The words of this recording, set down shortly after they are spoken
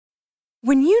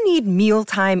When you need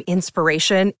mealtime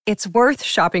inspiration, it's worth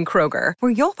shopping Kroger,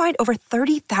 where you'll find over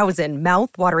 30,000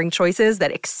 mouth-watering choices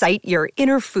that excite your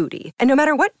inner foodie. And no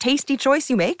matter what tasty choice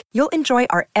you make, you'll enjoy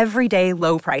our everyday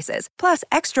low prices, plus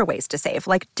extra ways to save,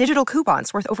 like digital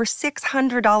coupons worth over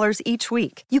 $600 each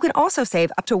week. You can also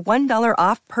save up to $1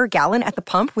 off per gallon at the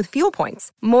pump with fuel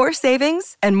points. More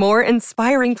savings and more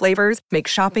inspiring flavors make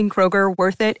shopping Kroger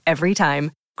worth it every time.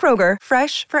 Kroger,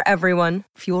 fresh for everyone.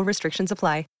 Fuel restrictions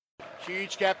apply.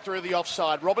 Huge gap through the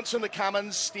offside. Robinson to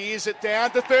Cummins, steers it down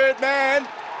to third man.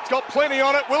 It's got plenty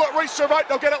on it. Will it reach the rope?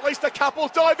 They'll get at least a couple.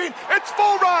 Dive in. It's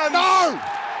full run. No!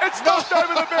 It's knocked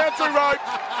over the boundary rope.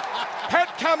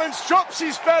 Pat Cummins drops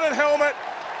his battered helmet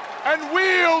and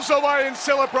wheels away in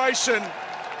celebration.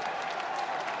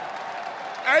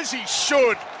 As he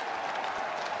should.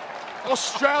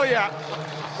 Australia,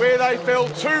 where they fell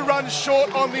 2 runs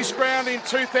short on this ground in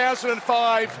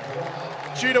 2005,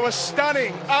 due to a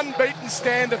stunning, unbeaten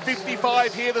stand of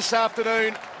 55 here this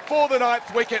afternoon for the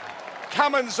 9th wicket.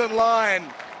 Cummins and Lyon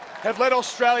have led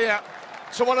Australia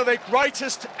to one of their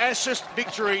greatest Ashes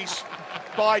victories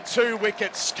by 2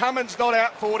 wickets. Cummins not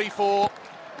out 44,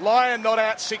 Lyon not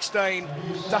out 16,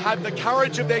 to have the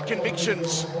courage of their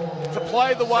convictions, to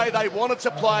play the way they wanted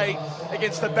to play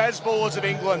against the Bazballers of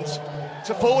England,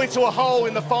 to fall into a hole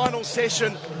in the final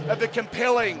session of the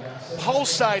compelling,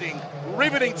 pulsating,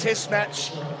 riveting test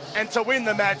match, and to win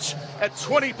the match at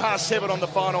 7:20 on the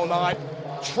final night.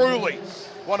 Truly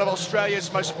one of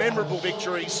Australia's most memorable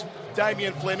victories.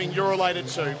 Damien Fleming, you're related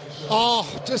to. Oh,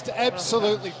 just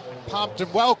absolutely pumped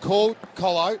and well called,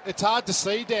 Colo. It's hard to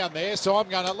see down there, so I'm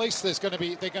going, at least they're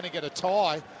going to get a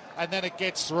tie, and then it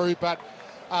gets through. But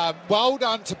well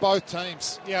done to both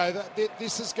teams. You know,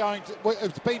 this is going to,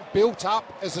 it's been built up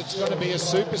as it's going to be a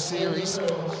super series.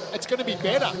 It's going to be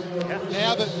better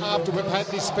now that after we've had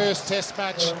this first test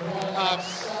match.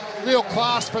 Real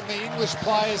class from the English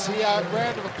players here.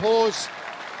 Round of applause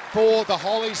for the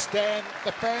Holly stand.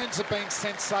 The fans have been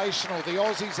sensational, the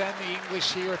Aussies and the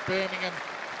English here at Birmingham.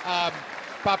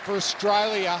 But for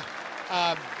Australia,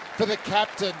 for the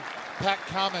captain, Pat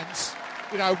Cummins,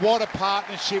 you know, what a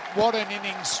partnership, what an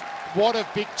innings, what a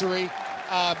victory.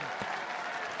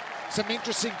 Some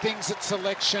interesting things at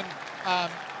selection.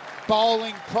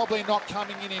 Bowling probably not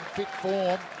coming in fit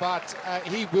form, but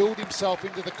he willed himself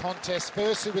into the contest,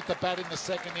 firstly with the bat in the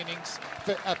second innings,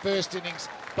 first innings,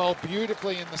 bowled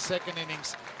beautifully in the second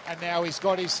innings, and now he's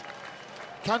got his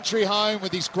country home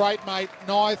with his great mate,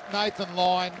 Nathan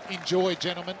Lyon. Enjoy,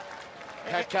 gentlemen.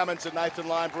 Pat Cummins and Nathan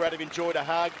Lyon, Brad, have enjoyed a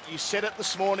hug. You said it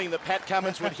this morning that Pat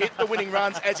Cummins would hit the winning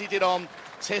runs as he did on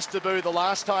Test debut the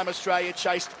last time Australia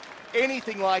chased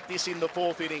anything like this in the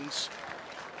 4th innings.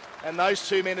 And those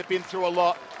two men have been through a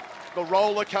lot. The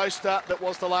roller coaster that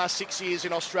was the last 6 years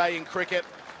in Australian cricket.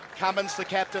 Cummins, the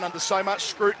captain, under so much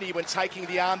scrutiny when taking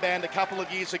the armband a couple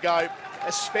of years ago,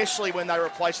 especially when they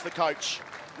replaced the coach.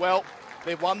 Well,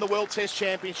 they've won the World Test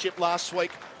Championship last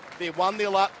week. They've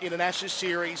 1-0 up in an Ashes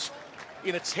series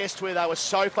in a test where they were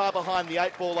so far behind the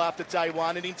 8 ball after day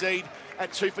 1, and indeed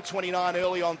at 2 for 29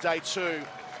 early on day 2.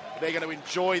 They're going to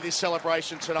enjoy this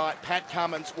celebration tonight. Pat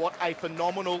Cummins, what a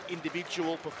phenomenal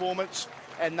individual performance,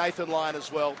 and Nathan Lyon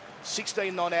as well.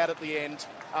 16 not out at the end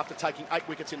after taking 8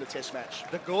 wickets in the test match.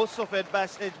 The ghosts of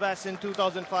Edgbaston in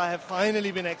 2005 have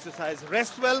finally been exercised.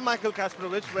 Rest well, Michael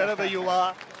Kasparovich, wherever you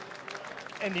are.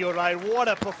 And you're right, what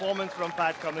a performance from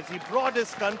Pat Cummins. He brought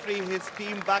his country, his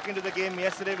team back into the game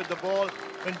yesterday with the ball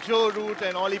when Joe Root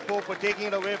and Ollie Pope were taking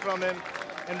it away from him.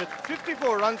 And with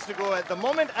 54 runs to go, at the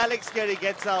moment Alex Carey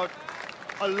gets out,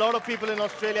 a lot of people in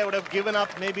Australia would have given up,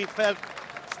 maybe felt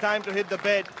it's time to hit the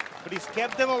bed. But he's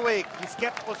kept them awake. He's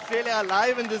kept Australia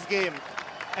alive in this game.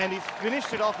 And he's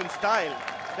finished it off in style.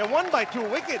 They won by 2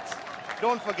 wickets,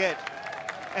 don't forget.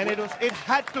 And it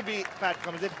had to be Pat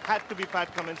Cummins. It had to be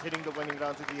Pat Cummins hitting the winning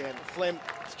runs at the end. Flem,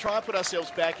 to try and put ourselves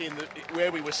back in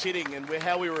where we were sitting and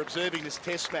how we were observing this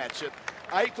test match. At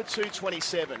 8 for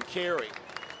 227, Carey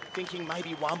thinking maybe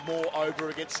one more over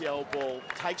against the old ball.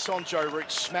 Takes on Joe Root,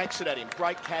 smacks it at him.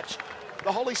 Great catch.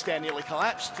 The Holly stand nearly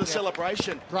collapsed. The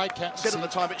celebration. Great catch. Said at the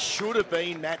time it should have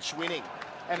been match winning.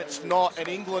 And it's not. And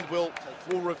England will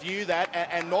review that,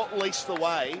 and not least the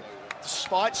way,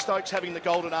 despite Stokes having the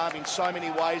golden arm in so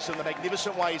many ways and the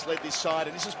magnificent way he's led this side,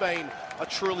 and this has been a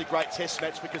truly great test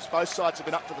match because both sides have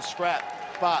been up for the scrap,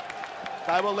 but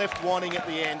they were left wanting at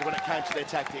the end when it came to their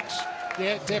tactics.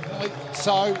 Yeah, definitely.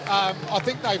 So I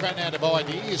think they ran out of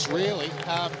ideas, really.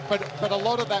 But a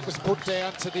lot of that was put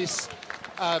down to this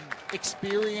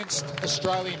experienced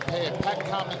Australian pair, Pat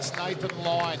Cummins, Nathan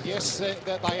Lyon. Yes,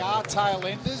 they are tail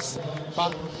enders,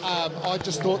 but I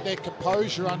just thought their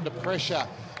composure under pressure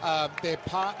Their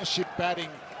partnership batting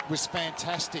was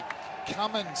fantastic.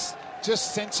 Cummins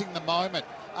just sensing the moment.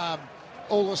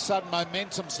 All of a sudden,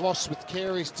 momentum's lost with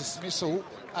Carey's dismissal.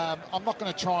 I'm not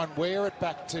going to try and wear it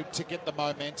back to get the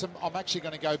momentum. I'm actually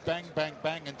going to go bang, bang,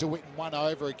 bang and do it in 1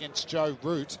 over against Joe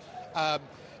Root.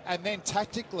 And then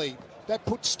tactically, that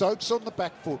put Stokes on the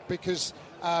back foot because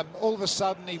all of a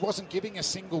sudden he wasn't giving a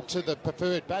single to the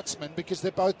preferred batsman because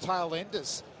they're both tail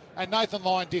enders. And Nathan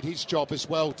Lyon did his job as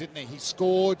well, didn't he? He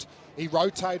scored, he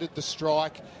rotated the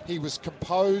strike, he was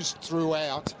composed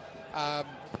throughout.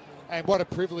 And what a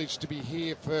privilege to be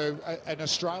here for an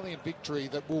Australian victory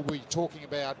that we'll be talking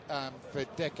about for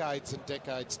decades and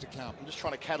decades to come. I'm just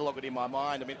trying to catalogue it in my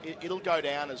mind. I mean, it'll go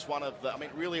down as one of the... I mean,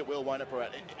 really it will, won't it,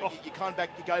 Brett? You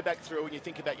go back through and you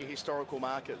think about your historical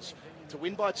markers. To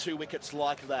win by 2 wickets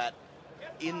like that,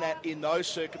 in those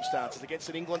circumstances, against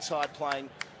an England side playing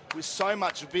with so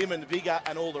much vim and vigour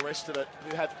and all the rest of it,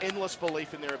 who have endless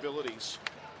belief in their abilities,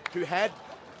 who had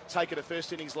taken a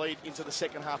first innings lead into the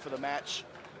second half of the match,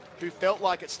 who felt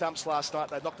like at stumps last night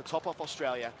they knocked the top off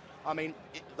Australia. I mean,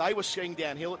 they were skiing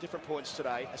downhill at different points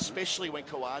today, especially when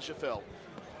Khawaja fell.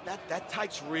 That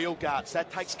takes real guts. That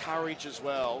takes courage as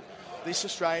well. This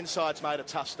Australian side's made of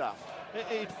tough stuff.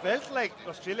 It felt like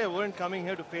Australia weren't coming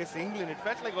here to face England. It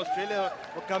felt like Australia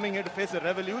were coming here to face a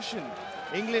revolution.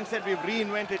 England said we've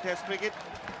reinvented Test cricket,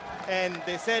 and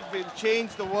they said we'll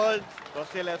change the world.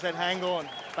 Australia said, hang on.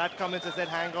 Pat Cummins has said,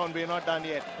 hang on, we're not done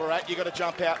yet. Bharat, you've got to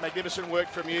jump out. Magnificent work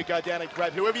from you. Go down and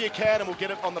grab whoever you can, and we'll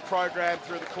get it on the program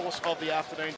through the course of the afternoon.